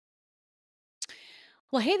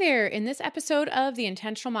Well, hey there. In this episode of the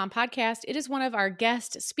Intentional Mom podcast, it is one of our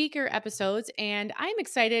guest speaker episodes. And I'm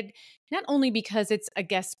excited not only because it's a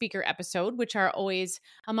guest speaker episode, which are always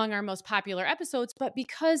among our most popular episodes, but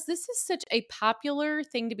because this is such a popular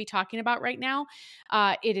thing to be talking about right now.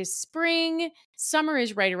 It is spring, summer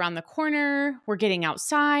is right around the corner, we're getting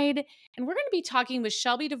outside, and we're going to be talking with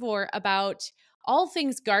Shelby DeVore about all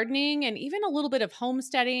things gardening and even a little bit of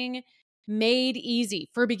homesteading made easy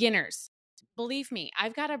for beginners. Believe me,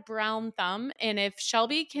 I've got a brown thumb. And if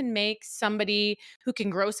Shelby can make somebody who can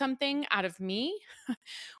grow something out of me,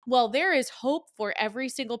 well, there is hope for every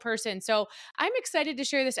single person. So I'm excited to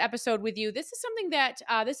share this episode with you. This is something that,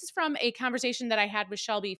 this is from a conversation that I had with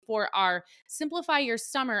Shelby for our Simplify Your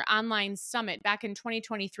Summer online summit back in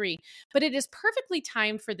 2023. But it is perfectly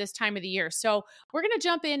timed for this time of the year. So we're going to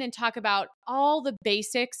jump in and talk about all the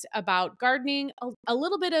basics about gardening, a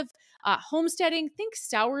little bit of homesteading, think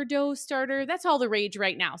sourdough starter. That's all the rage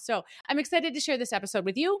right now. So I'm excited to share this episode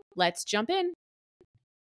with you. Let's jump in.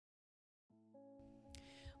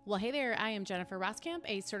 Well, hey there. I am Jennifer Roskamp,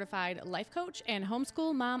 a certified life coach and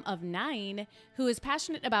homeschool mom of 9 who is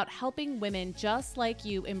passionate about helping women just like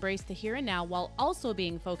you embrace the here and now while also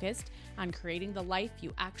being focused on creating the life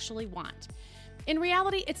you actually want. In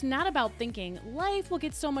reality, it's not about thinking life will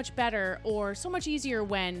get so much better or so much easier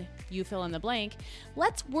when you fill in the blank.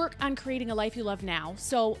 Let's work on creating a life you love now.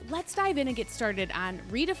 So let's dive in and get started on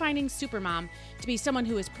redefining Supermom to be someone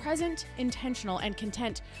who is present, intentional, and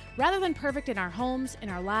content rather than perfect in our homes, in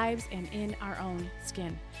our lives, and in our own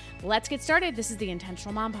skin. Let's get started. This is the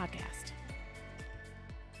Intentional Mom Podcast.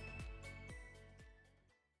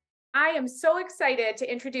 I am so excited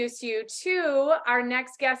to introduce you to our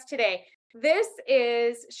next guest today. This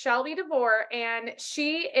is Shelby DeVore, and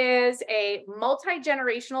she is a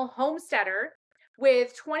multi-generational homesteader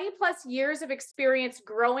with 20 plus years of experience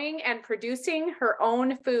growing and producing her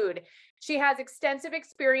own food. She has extensive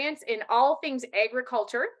experience in all things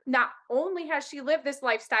agriculture. Not only has she lived this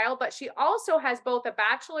lifestyle, but she also has both a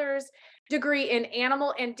bachelor's degree in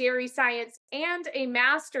animal and dairy science and a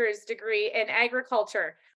master's degree in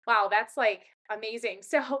agriculture. Wow, that's like amazing.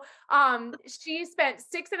 So she spent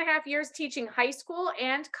 6.5 years teaching high school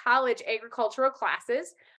and college agricultural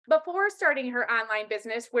classes before starting her online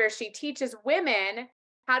business, where she teaches women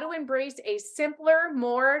how to embrace a simpler,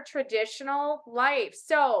 more traditional life.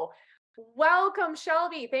 So welcome,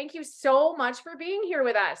 Shelby. Thank you so much for being here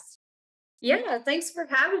with us. Yeah, thanks for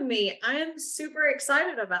having me. I am super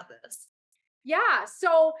excited about this. Yeah.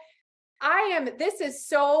 So this is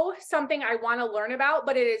so something I want to learn about,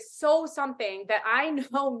 but it is so something that I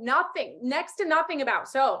know next to nothing about.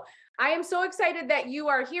 So I am so excited that you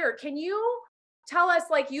are here. Can you tell us,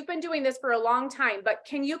 like, you've been doing this for a long time, but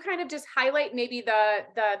can you kind of just highlight maybe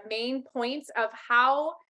the main points of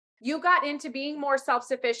how you got into being more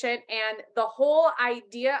self-sufficient and the whole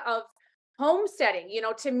idea of homesteading?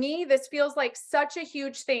 To me, this feels like such a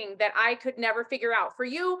huge thing that I could never figure out. For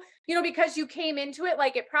you, because you came into it,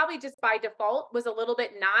 like, it probably just by default was a little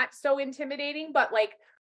bit not so intimidating, but like,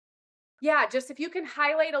 yeah, just if you can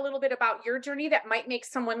highlight a little bit about your journey, that might make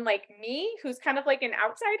someone like me, who's kind of like an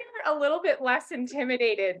outsider, a little bit less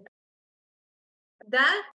intimidated.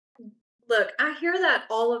 That, look, I hear that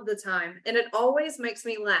all of the time, and it always makes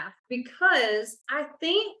me laugh because I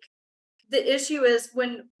think the issue is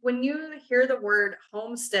when you hear the word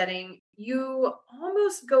homesteading, you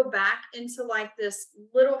almost go back into like this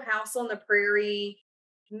little house on the prairie,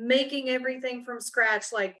 making everything from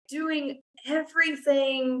scratch, like doing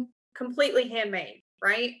everything completely handmade,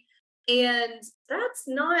 right? And that's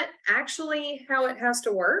not actually how it has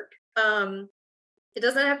to work. It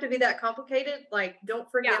doesn't have to be that complicated. Like, don't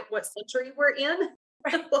forget what century we're in.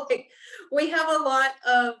 Like, we have a lot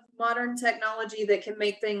of modern technology that can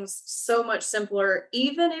make things so much simpler.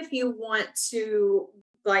 Even if you want to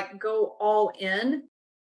like go all in,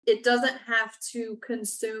 it doesn't have to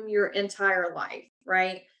consume your entire life,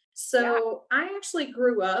 right? So I actually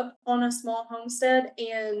grew up on a small homestead,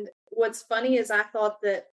 and what's funny is I thought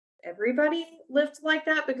that everybody lived like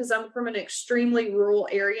that because I'm from an extremely rural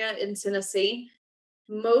area in Tennessee.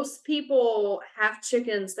 Most people have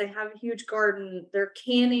chickens, they have a huge garden, they're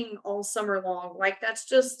canning all summer long. Like, that's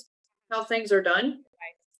just how things are done.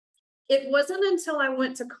 It wasn't until I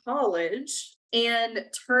went to college and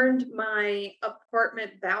turned my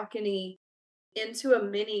apartment balcony into a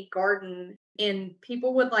mini garden, and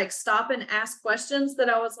people would like stop and ask questions that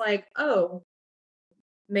I was like, oh,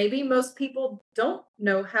 maybe most people don't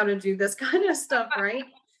know how to do this kind of stuff, right?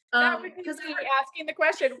 That would be me asking the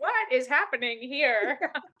question, what is happening here?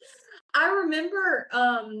 I remember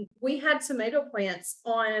we had tomato plants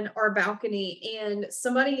on our balcony, and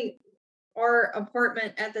somebody our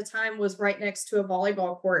apartment at the time was right next to a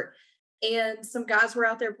volleyball court, and some guys were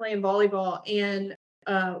out there playing volleyball, and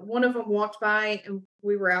one of them walked by, and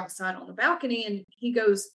we were outside on the balcony, and he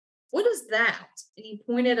goes, "What is that?" And he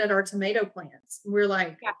pointed at our tomato plants. We're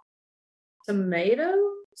like, Yeah.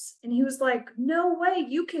 "Tomatoes?" And he was like, "No way,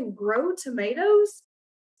 you can grow tomatoes?"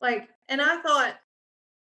 Like, and I thought,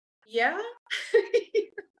 yeah.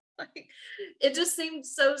 Like, it just seemed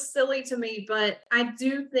so silly to me, but I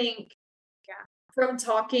do think Yeah. from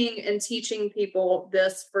talking and teaching people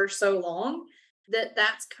this for so long that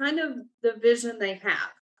that's kind of the vision they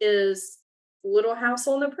have is Little House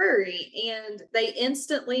on the Prairie, and they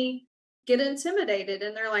instantly get intimidated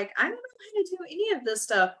and they're like, I don't know how to do any of this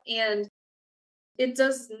stuff, and it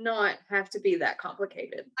does not have to be that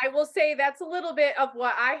complicated. I will say that's a little bit of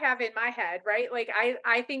what I have in my head, right? Like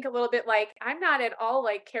I think a little bit like I'm not at all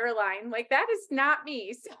like Caroline. Like that is not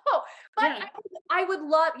me. So, but Yeah. I would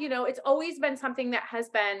love, it's always been something that has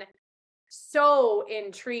been so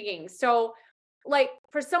intriguing. So, like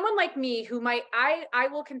for someone like me who might I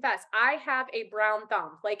will confess, I have a brown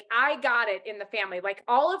thumb. Like I got it in the family. Like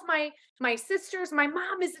all of my sisters, my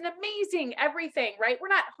mom is an amazing everything, right? We're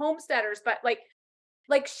not homesteaders, but like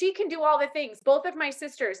she can do all the things. Both of my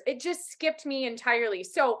sisters, it just skipped me entirely.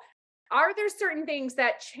 So, are there certain things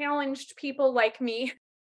that challenged people like me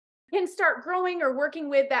can start growing or working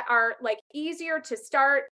with that are like easier to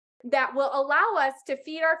start that will allow us to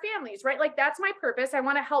feed our families, right? Like that's my purpose. I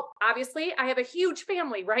want to help. Obviously, I have a huge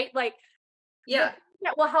family, right? Like the Yeah. thing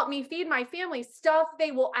that will help me feed my family stuff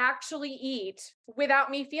they will actually eat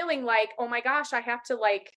without me feeling like, oh my gosh, I have to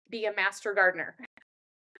like be a master gardener.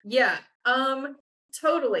 Yeah.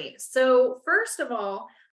 Totally. So, first of all,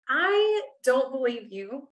 I don't believe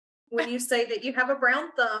you when you say that you have a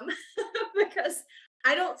brown thumb because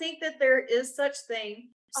I don't think that there is such thing.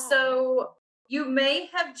 Oh, So, you may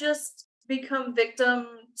have just become victim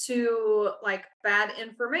to like bad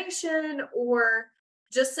information or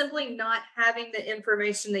just simply not having the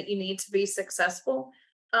information that you need to be successful.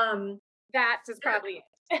 Um that is probably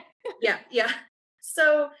it. yeah, yeah.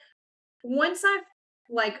 So, once I've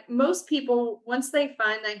like most people, once they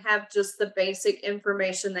find they have just the basic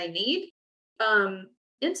information they need, um,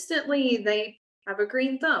 instantly they have a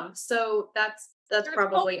green thumb. So that's There's hope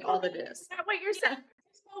probably for all it me. Is is. that what you're saying? Yeah,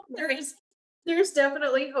 There's hope for me. there's there's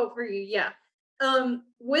definitely hope for you. Yeah.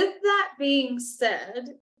 With that being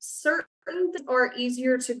said, certain things are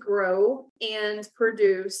easier to grow and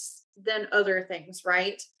produce than other things,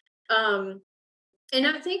 right? Um, and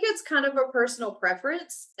I think it's kind of a personal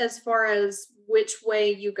preference as far as which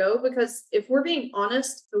way you go, because if we're being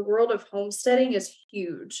honest, the world of homesteading is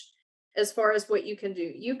huge as far as what you can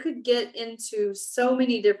do. You could get into so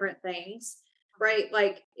many different things, right?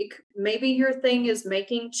 Like maybe your thing is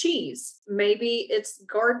making cheese, maybe it's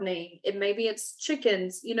gardening, maybe it's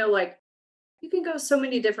chickens, like you can go so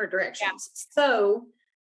many different Yeah. directions. So,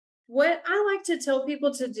 what I like to tell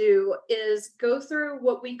people to do is go through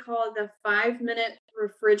what we call the 5-minute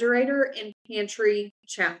refrigerator and pantry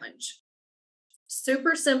challenge.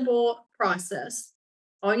 Super simple process.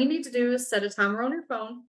 All you need to do is set a timer on your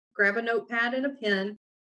phone, grab a notepad and a pen,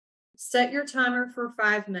 set your timer for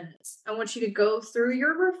 5 minutes. I want you to go through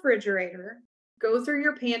your refrigerator, go through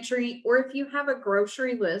your pantry, or if you have a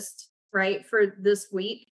grocery list, right, for this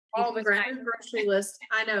week, you All can the grab time. your grocery list.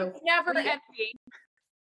 I know. Never We empty.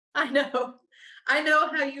 I know. I know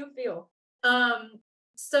how you feel.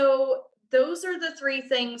 So those are the three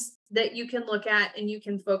things that you can look at and you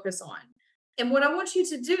can focus on. And what I want you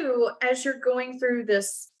to do as you're going through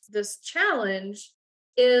this challenge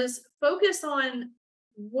is focus on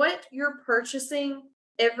what you're purchasing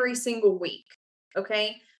every single week.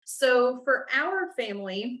 Okay? So for our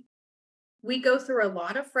family, we go through a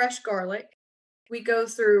lot of fresh garlic. We go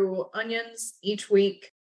through onions each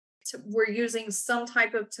week. We're using some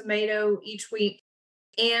type of tomato each week,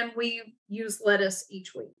 and we use lettuce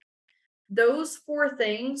each week. Those four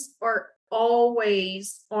things are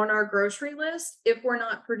always on our grocery list if we're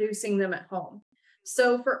not producing them at home.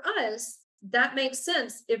 So for us, that makes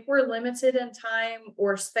sense if we're limited in time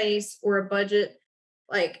or space or a budget.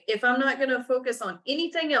 Like if I'm not going to focus on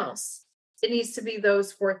anything else, it needs to be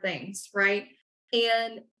those four things, right?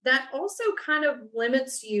 And that also kind of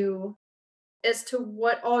limits you as to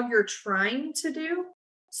what all you're trying to do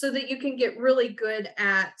so that you can get really good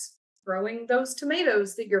at growing those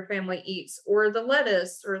tomatoes that your family eats or the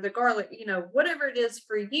lettuce or the garlic, whatever it is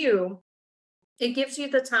for you. It gives you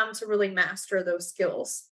the time to really master those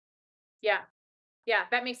skills. Yeah. Yeah.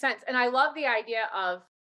 That makes sense. And I love the idea of,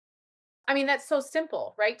 I mean, that's so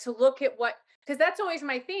simple, right? To look at what, because that's always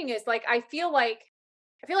my thing is like, I feel like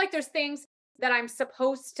there's things that I'm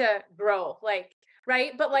supposed to grow, like,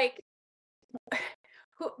 right? But like,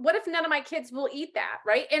 what if none of my kids will eat that,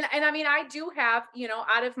 right? And I mean, I do have,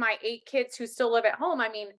 out of my 8 kids who still live at home, I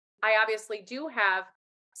mean, I obviously do have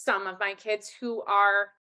some of my kids who are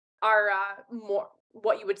more,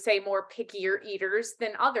 what you would say, more pickier eaters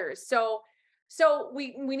than others. So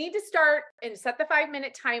we need to start and set the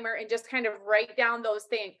 5-minute timer and just kind of write down those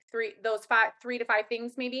things, 3 to 5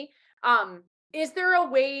 things maybe. Is there a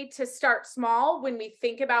way to start small when we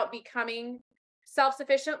think about becoming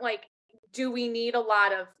self-sufficient? Like, do we need a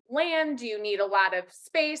lot of land? Do you need a lot of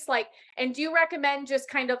space? Like, and do you recommend just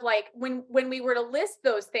kind of like when we were to list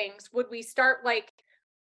those things, would we start like,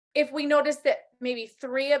 if we notice that maybe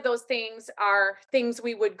 3 of those things are things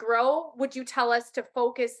we would grow, would you tell us to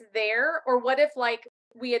focus there? Or what if like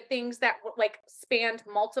we had things that like spanned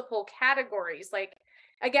multiple categories? Like,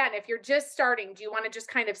 again, if you're just starting, do you want to just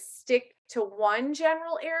kind of stick to one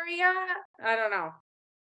general area? I don't know.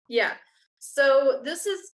 Yeah. So this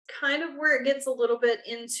is kind of where it gets a little bit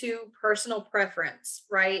into personal preference,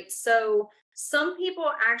 right? So some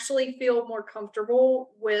people actually feel more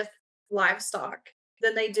comfortable with livestock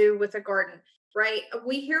than they do with a garden, right?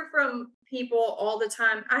 We hear from people all the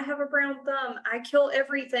time, I have a brown thumb, I kill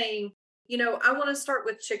everything. I want to start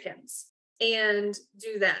with chickens and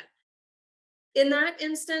do that. In that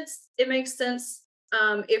instance, it makes sense.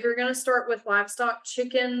 If you're going to start with livestock,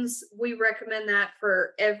 chickens, we recommend that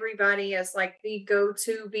for everybody as like the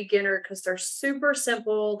go-to beginner because they're super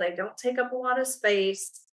simple. They don't take up a lot of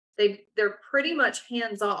space. They're pretty much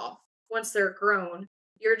hands off once they're grown.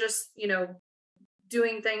 You're just,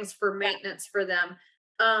 doing things for maintenance for them.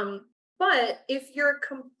 But if you're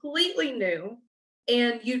completely new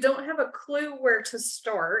and you don't have a clue where to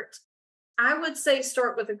start, I would say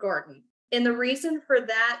start with a garden. And the reason for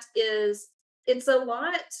that is it's a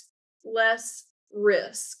lot less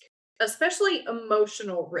risk, especially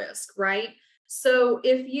emotional risk, right? So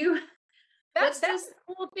if you That's a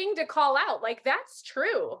cool thing to call out. Like, that's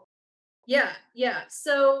true. yeah.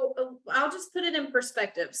 So I'll just put it in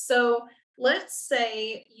perspective. So let's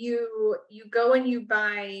say you go and you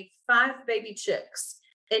buy 5 baby chicks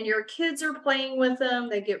and your kids are playing with them,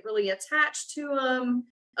 they get really attached to them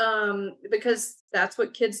because that's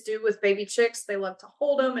what kids do with baby chicks. They love to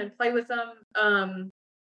hold them and play with them.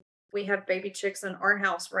 We have baby chicks in our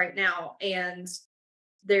house right now, and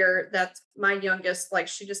that's my youngest, like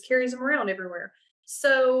she just carries them around everywhere.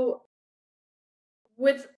 So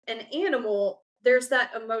with an animal, there's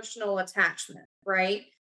that emotional attachment, right?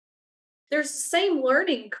 There's the same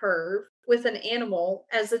learning curve with an animal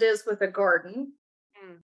as it is with a garden,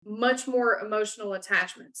 much more emotional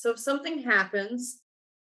attachment. So if something happens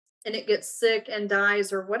and it gets sick and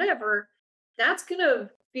dies or whatever, that's going to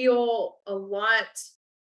feel a lot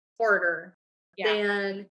harder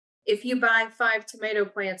than if you buy 5 tomato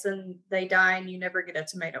plants and they die and you never get a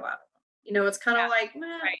tomato out of them. It's kind of like,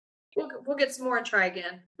 we'll get some more and try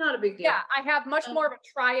again. Not a big deal. Yeah, I have much more of a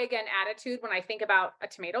try again attitude when I think about a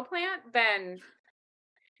tomato plant than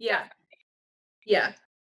yeah.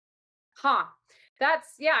 Huh.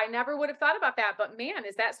 I never would have thought about that, but man,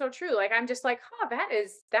 is that so true? Like, I'm just like, that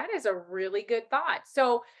is a really good thought.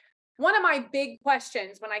 So one of my big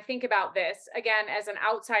questions when I think about this, again, as an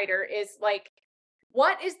outsider, is like,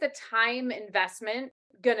 what is the time investment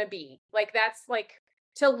gonna be? Like, that's like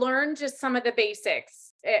to learn just some of the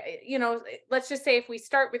basics. Let's just say if we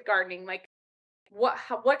start with gardening, like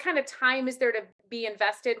what kind of time is there to be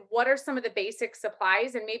invested? What are some of the basic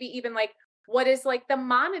supplies? And maybe even like, what is like the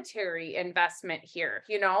monetary investment here,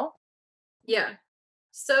 Yeah.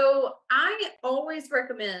 So I always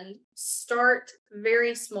recommend start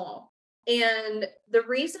very small. And the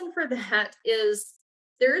reason for that is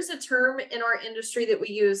there is a term in our industry that we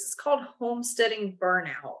use. It's called homesteading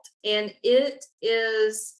burnout. And it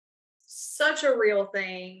is such a real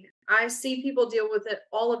thing. I see people deal with it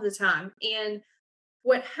all of the time. And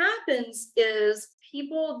what happens is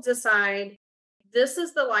people decide this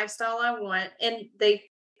is the lifestyle I want. And they,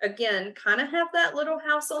 again, kind of have that little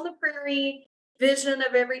house on the prairie vision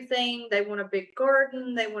of everything. They want a big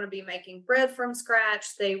garden. They want to be making bread from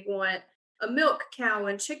scratch. They want a milk cow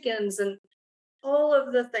and chickens and all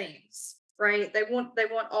of the things, right? They want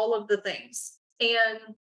all of the things.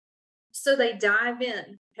 And so they dive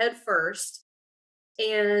in head first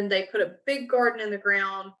and they put a big garden in the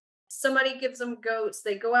ground. Somebody gives them goats,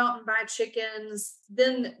 they go out and buy chickens,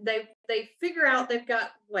 then they figure out they've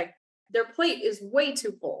got like their plate is way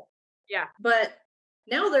too full. Yeah. But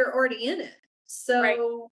now they're already in it.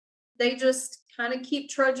 So they just kind of keep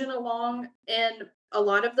trudging along, and a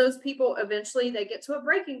lot of those people eventually they get to a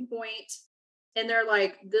breaking point and they're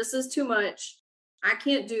like, this is too much. I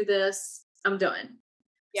can't do this. I'm done.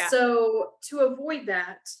 Yeah. So to avoid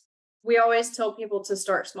that, we always tell people to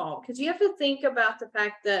start small because you have to think about the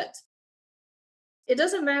fact that it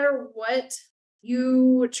doesn't matter what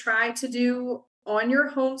you try to do on your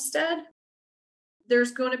homestead,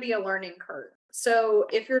 there's going to be a learning curve. So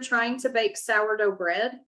if you're trying to bake sourdough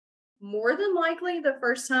bread, more than likely the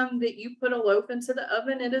first time that you put a loaf into the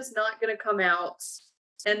oven, it is not going to come out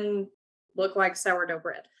and look like sourdough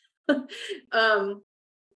bread. um,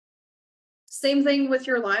 Same thing with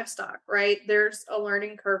your livestock, right? There's a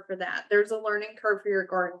learning curve for that. There's a learning curve for your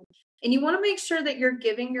garden. And you want to make sure that you're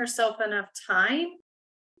giving yourself enough time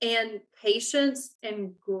and patience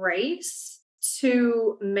and grace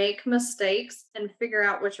to make mistakes and figure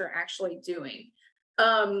out what you're actually doing.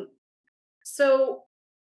 Um, so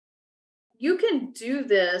you can do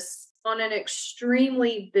this on an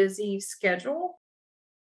extremely busy schedule.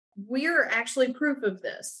 We're actually proof of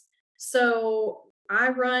this. So I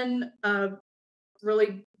run a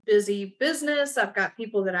really busy business. I've got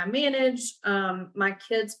people that I manage. My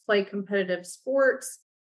kids play competitive sports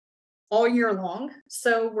all year long.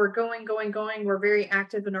 So we're going, going, going. We're very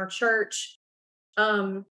active in our church.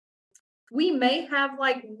 Um, we may have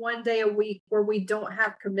like one day a week where we don't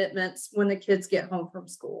have commitments when the kids get home from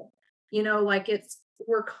school. Like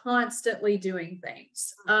we're constantly doing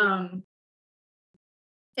things.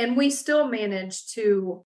 And we still manage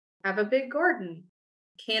to have a big garden,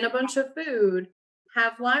 can a bunch of food,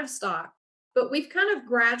 have livestock. But we've kind of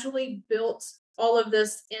gradually built all of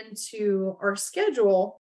this into our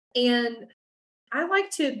schedule. And I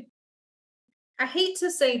hate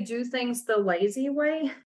to say do things the lazy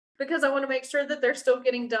way because I want to make sure that they're still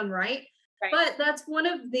getting done right. Right. But that's one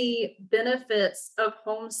of the benefits of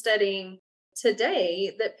homesteading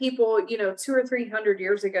today that people, 200 or 300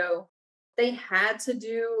 years ago, they had to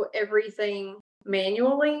do everything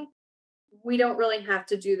manually. We don't really have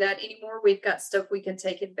to do that anymore. We've got stuff we can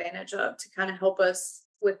take advantage of to kind of help us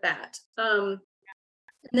with that. And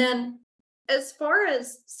then as far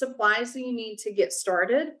as supplies that you need to get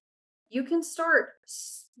started, you can start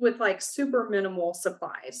with like super minimal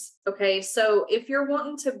supplies. Okay. So if you're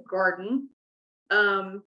wanting to garden,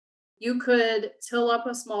 you could till up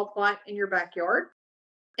a small plot in your backyard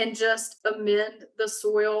and just amend the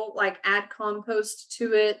soil, like add compost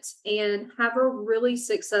to it and have a really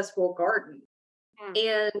successful garden.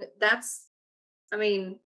 And I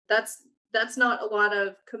mean, that's not a lot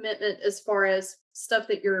of commitment as far as stuff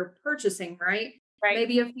that you're purchasing, right? Right.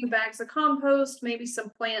 Maybe a few bags of compost, maybe some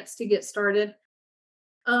plants to get started.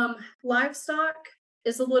 Livestock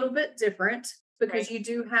is a little bit different because Right. you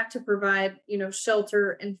do have to provide,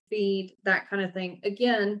 shelter and feed, that kind of thing.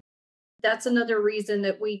 Again, that's another reason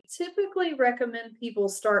that we typically recommend people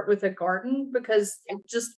start with a garden because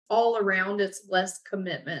just all around it's less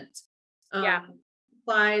commitment. Yeah.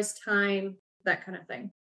 Supplies, time, that kind of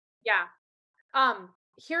thing. Yeah.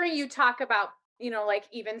 Hearing you talk about, like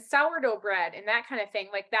even sourdough bread and that kind of thing,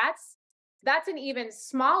 like that's an even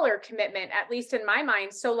smaller commitment, at least in my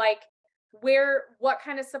mind. So like what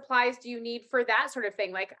kind of supplies do you need for that sort of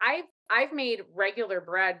thing? Like I've made regular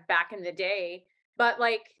bread back in the day, but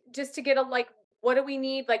like just to get what do we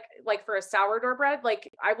need like for a sourdough bread?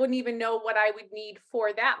 Like I wouldn't even know what I would need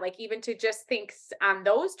for that. Like even to just think on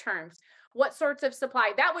those terms, what sorts of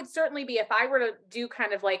supply that would certainly be if I were to do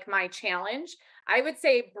kind of like my challenge. I would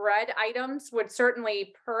say bread items would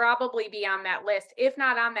certainly probably be on that list, if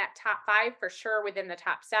not on that top 5 for sure within the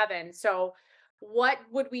top 7. So what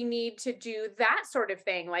would we need to do that sort of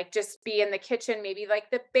thing? Like just be in the kitchen, maybe like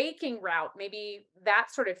the baking route, maybe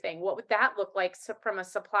that sort of thing. What would that look like from a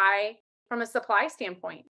supply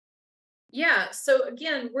standpoint? Yeah. So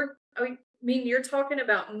again, I mean, you're talking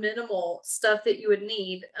about minimal stuff that you would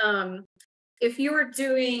need. If you were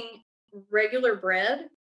doing regular bread,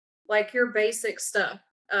 like your basic stuff,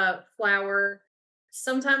 flour,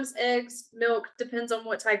 sometimes eggs, milk, depends on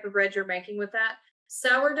what type of bread you're making with that.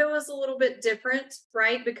 Sourdough is a little bit different,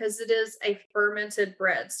 right? Because it is a fermented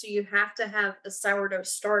bread. So you have to have a sourdough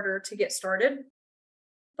starter to get started.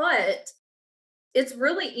 But it's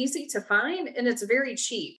really easy to find and it's very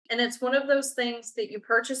cheap. And it's one of those things that you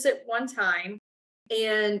purchase it one time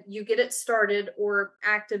and you get it started or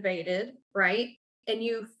activated, right? And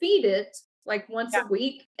you feed it like once Yeah. a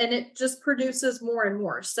week and it just produces more and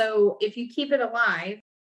more. So if you keep it alive,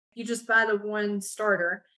 you just buy the one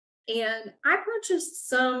starter. And I purchased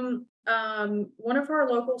some, one of our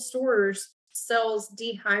local stores sells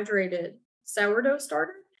dehydrated sourdough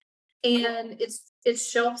starter and it's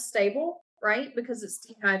shelf stable, right? Because it's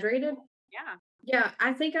dehydrated. Yeah. Yeah,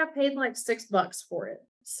 I think I paid like $6 for it.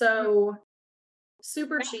 So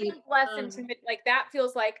super That cheap. feels less intimate. Like that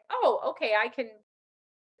feels like, oh, okay, I can.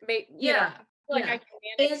 Yeah. Like I I can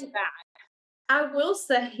can manage and that. I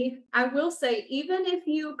will say, even if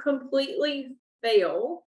you completely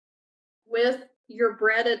fail with your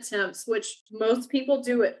bread attempts, which most people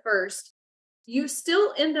do at first, you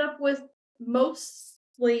still end up with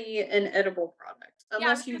mostly an edible product, Yeah,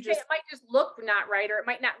 I was unless you gonna say just it might just look not right, or it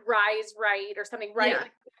might not rise right or something, right? yeah,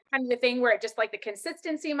 Like kind of the thing where it just like the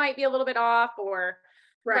consistency might be a little bit off or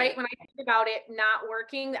right. right. When I think about it not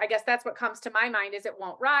working, I guess that's what comes to my mind is it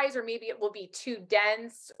won't rise, or maybe it will be too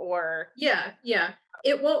dense or Yeah, yeah.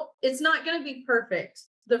 It's not gonna be perfect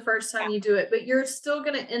the first yeah, time you do it, but you're still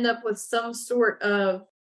gonna end up with some sort of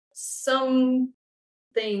something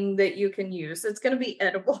that you can use. It's gonna be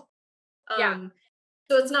edible. yeah. Um,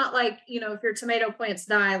 so it's not like, if your tomato plants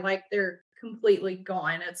die, like they're completely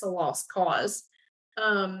gone. It's a lost cause.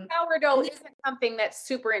 Sourdough And then, isn't something that's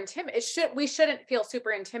super we shouldn't feel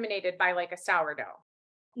super intimidated by like a sourdough.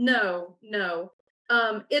 no, no.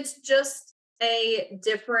 It's just a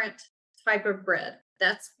different type of bread.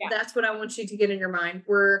 Yeah. That's what I want you to get in your mind.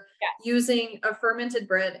 We're Yes. using a fermented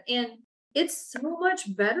bread and it's so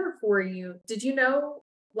much better for you. Did you know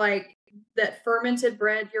like that fermented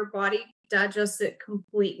bread, your body digests it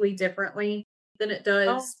completely differently than it Oh,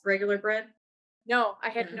 does regular bread? no, I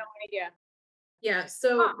had Yeah. no idea. Yeah, Huh.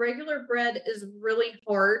 so regular bread is really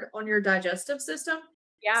hard on your digestive system.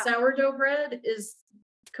 Yeah. Sourdough bread is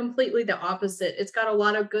completely the opposite. It's got a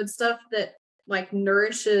lot of good stuff that like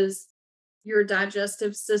nourishes your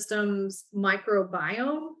digestive system's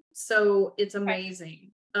microbiome. So it's Okay.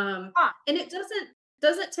 amazing. Huh. And it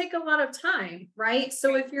doesn't take a lot of time, right?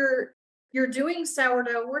 So if you're doing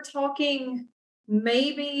sourdough, we're talking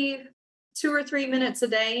maybe 2 or 3 minutes a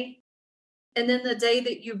day. And then the day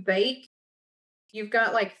that you bake, you've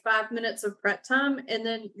got like 5 minutes of prep time and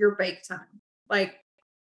then your bake time. Like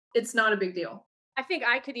it's not a big deal. I think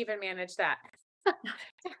I could even manage that.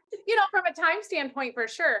 From a time standpoint, for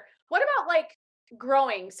sure. What about like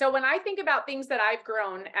growing? So when I think about things that I've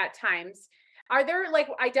grown at times, are there like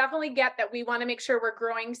I definitely get that we want to make sure we're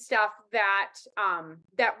growing stuff that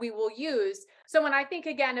we will use. So when I think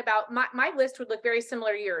again about my list would look very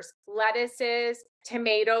similar to yours. Lettuces,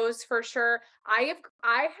 tomatoes for sure. I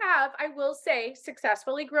will say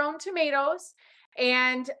successfully grown tomatoes,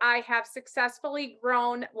 and I have successfully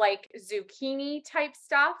grown like zucchini type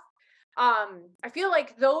stuff. I feel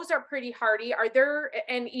like those are pretty hardy. Are there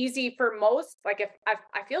and easy for most? Like if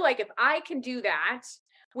I feel like if I can do that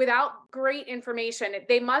without great information,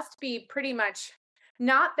 they must be pretty much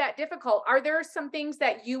not that difficult. Are there some things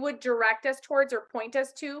that you would direct us towards or point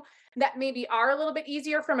us to that maybe are a little bit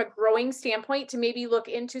easier from a growing standpoint to maybe look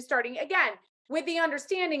into starting again with the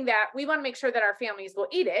understanding that we want to make sure that our families will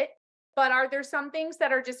eat it, but are there some things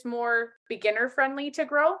that are just more beginner friendly to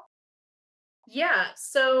grow? Yeah.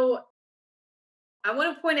 So I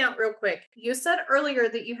want to point out real quick you said earlier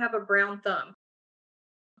that you have a brown thumb.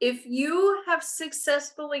 If you have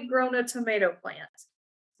successfully grown a tomato plant,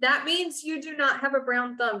 that means you do not have a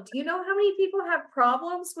brown thumb. Do you know how many people have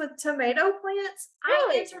problems with tomato plants? I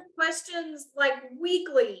Really? answer questions like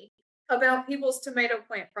weekly about people's tomato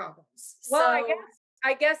plant problems. Well, So,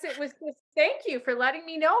 I guess it was just thank you for letting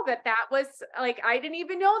me know that that was like I didn't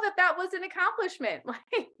even know that that was an accomplishment.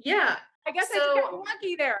 Like yeah. I guess I just got So,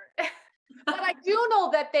 lucky there. But I do know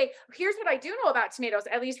that here's what I do know about tomatoes,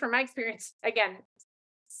 at least from my experience. Again,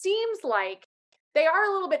 seems like they are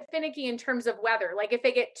a little bit finicky in terms of weather. Like if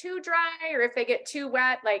they get too dry or if they get too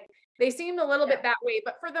wet, like they seem a little yeah. bit that way.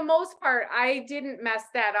 But for the most part, I didn't mess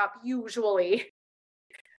that up usually.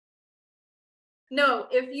 No,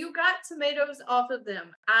 if you got tomatoes off of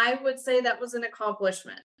them, I would say that was an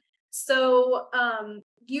accomplishment. So,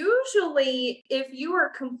 usually, if you are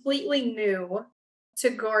completely new to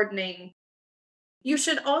gardening, you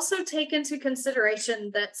should also take into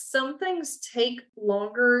consideration that some things take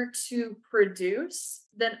longer to produce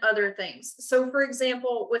than other things. So, for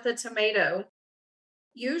example, with a tomato,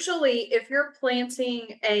 usually if you're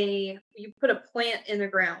you put a plant in the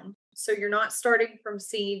ground. So you're not starting from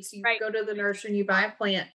seeds, you Right. go to the nursery and you buy a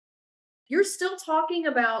plant. You're still talking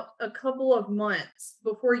about a couple of months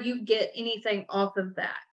before you get anything off of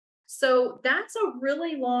that. So that's a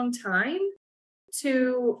really long time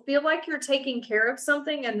to feel like you're taking care of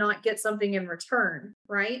something and not get something in return,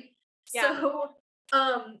 right? Yeah. So,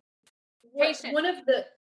 um, what Patient. one of the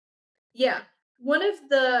yeah, one of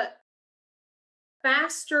the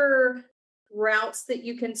faster routes that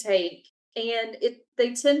you can take, and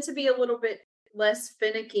they tend to be a little bit less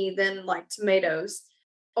finicky than like tomatoes,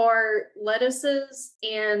 are lettuces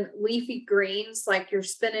and leafy greens like your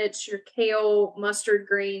spinach, your kale, mustard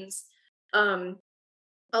greens. Um,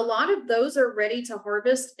 a lot of those are ready to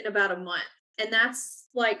harvest in about a month. And that's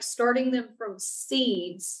like starting them from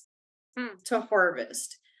seeds to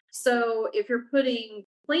harvest. So if you're putting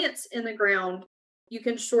plants in the ground, you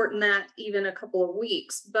can shorten that even a couple of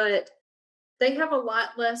weeks, but they have a lot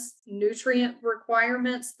less nutrient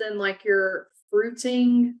requirements than like your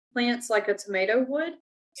fruiting plants like a tomato would.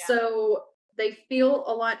 Yeah. So they feel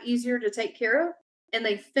a lot easier to take care of and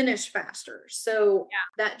they finish faster. So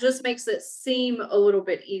that just makes it seem a little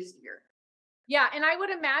bit easier. Yeah. And I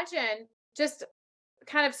would imagine, just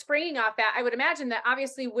kind of springing off that, I would imagine that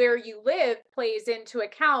obviously where you live plays into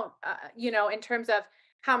account, in terms of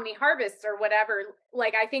how many harvests or whatever.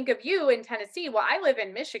 Like I think of you in Tennessee. Well, I live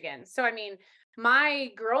in Michigan. So, I mean,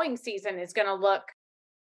 my growing season is going to look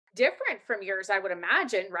different from yours, I would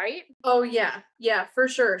imagine, right? Oh, yeah. Yeah, for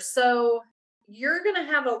sure. So you're going to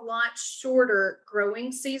have a lot shorter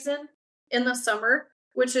growing season in the summer,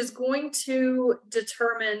 which is going to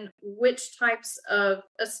determine which types of,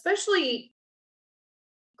 especially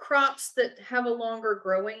crops that have a longer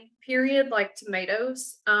growing period, like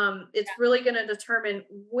tomatoes. It's really going to determine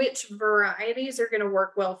which varieties are going to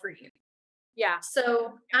work well for you. Yeah.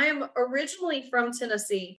 So I am originally from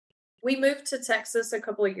Tennessee. We moved to Texas a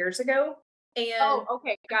couple of years ago. And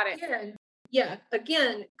okay. Got it.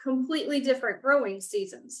 again, completely different growing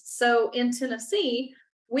seasons. So in Tennessee,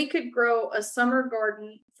 we could grow a summer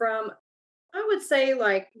garden from, I would say,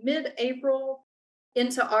 like mid-April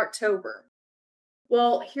into October.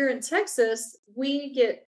 Well, here in Texas, we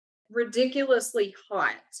get ridiculously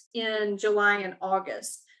hot in July and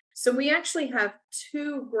August. So we actually have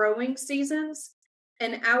two growing seasons,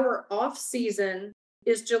 and our off season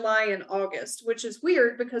is July and August, which is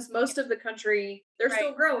weird because most of the country, they're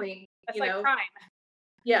still growing, That's like prime.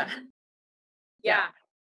 Yeah. Yeah.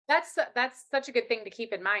 That's such a good thing to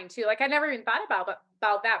keep in mind too. Like I never even thought about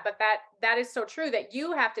that, but that is so true, that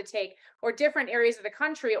you have to take, or different areas of the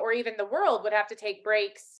country or even the world would have to take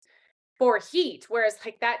breaks for heat. Whereas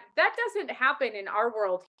like that doesn't happen in our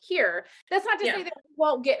world here. That's not to say that we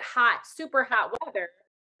won't get super hot weather.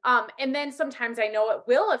 And then sometimes I know it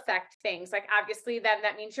will affect things. Like obviously then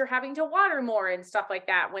that means you're having to water more and stuff like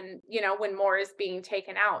that when more is being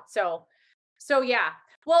taken out. So yeah.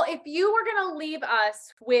 Well, if you were going to leave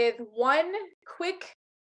us with one quick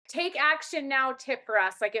take action now tip for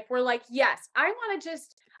us, like if we're like, yes, I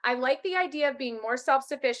like the idea of being more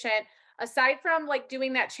self-sufficient, aside from like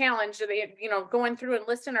doing that challenge, going through and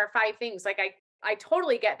listing our 5 things. Like I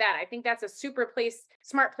totally get that. I think that's a smart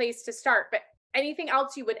place to start. But anything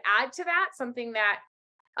else you would add to that? Something that,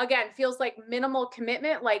 again, feels like minimal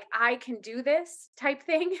commitment, like I can do this type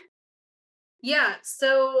thing? Yeah.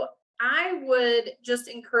 So I would just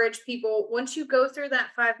encourage people, once you go through that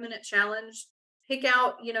 5-minute challenge, pick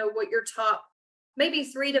out, what your top maybe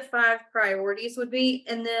 3 to 5 priorities would be,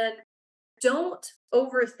 and then don't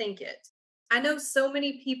overthink it. I know so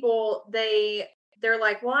many people, they're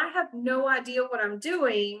like, well, I have no idea what I'm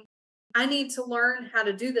doing. I need to learn how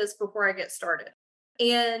to do this before I get started.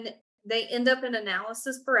 And they end up in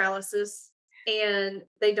analysis paralysis and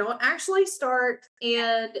they don't actually start.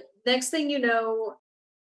 And next thing you know,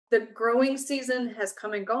 the growing season has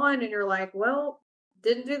come and gone, and you're like, well,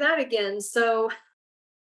 didn't do that again. So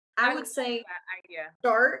I would say that idea.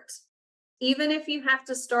 Start, even if you have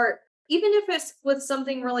to start, even if it's with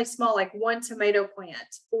something really small, like 1 tomato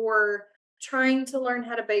plant, or trying to learn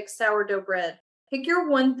how to bake sourdough bread. Pick your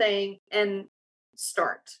one thing and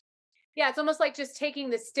start. Yeah, it's almost like just taking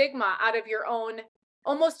the stigma out of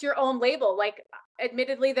almost your own label. Like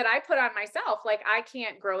admittedly that I put on myself, like I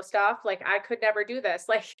can't grow stuff, like I could never do this.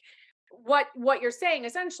 Like what you're saying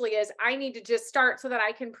essentially is I need to just start so that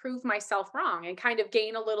I can prove myself wrong and kind of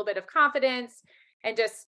gain a little bit of confidence and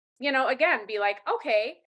just, again, be like,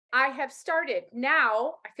 okay, I have started.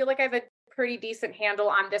 Now I feel like I have a pretty decent handle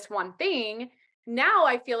on this one thing. Now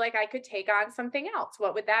I feel like I could take on something else.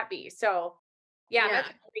 What would that be? So yeah, that's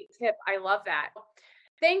a great tip. I love that.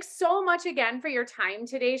 Thanks so much again for your time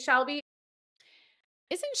today, Shelby.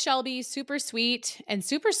 Isn't Shelby super sweet and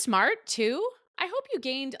super smart too? I hope you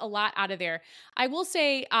gained a lot out of there. I will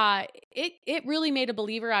say it really made a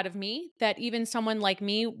believer out of me that even someone like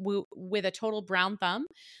me with a total brown thumb,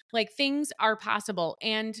 like things are possible.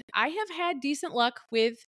 And I have had decent luck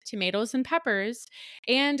with tomatoes and peppers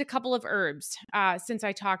and a couple of herbs since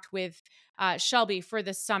I talked with Shelby for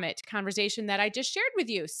the summit conversation that I just shared with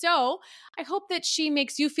you. So I hope that she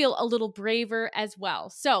makes you feel a little braver as well.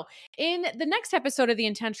 So in the next episode of the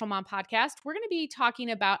Intentional Mom podcast, I'm going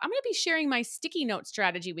to be sharing my sticky note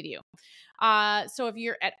strategy with you. So if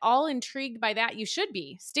you're at all intrigued by that, you should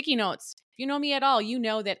be. Sticky notes. If you know me at all, you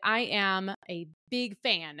know that I am a big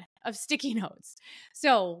fan of sticky notes.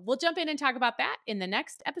 So we'll jump in and talk about that in the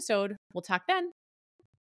next episode. We'll talk then.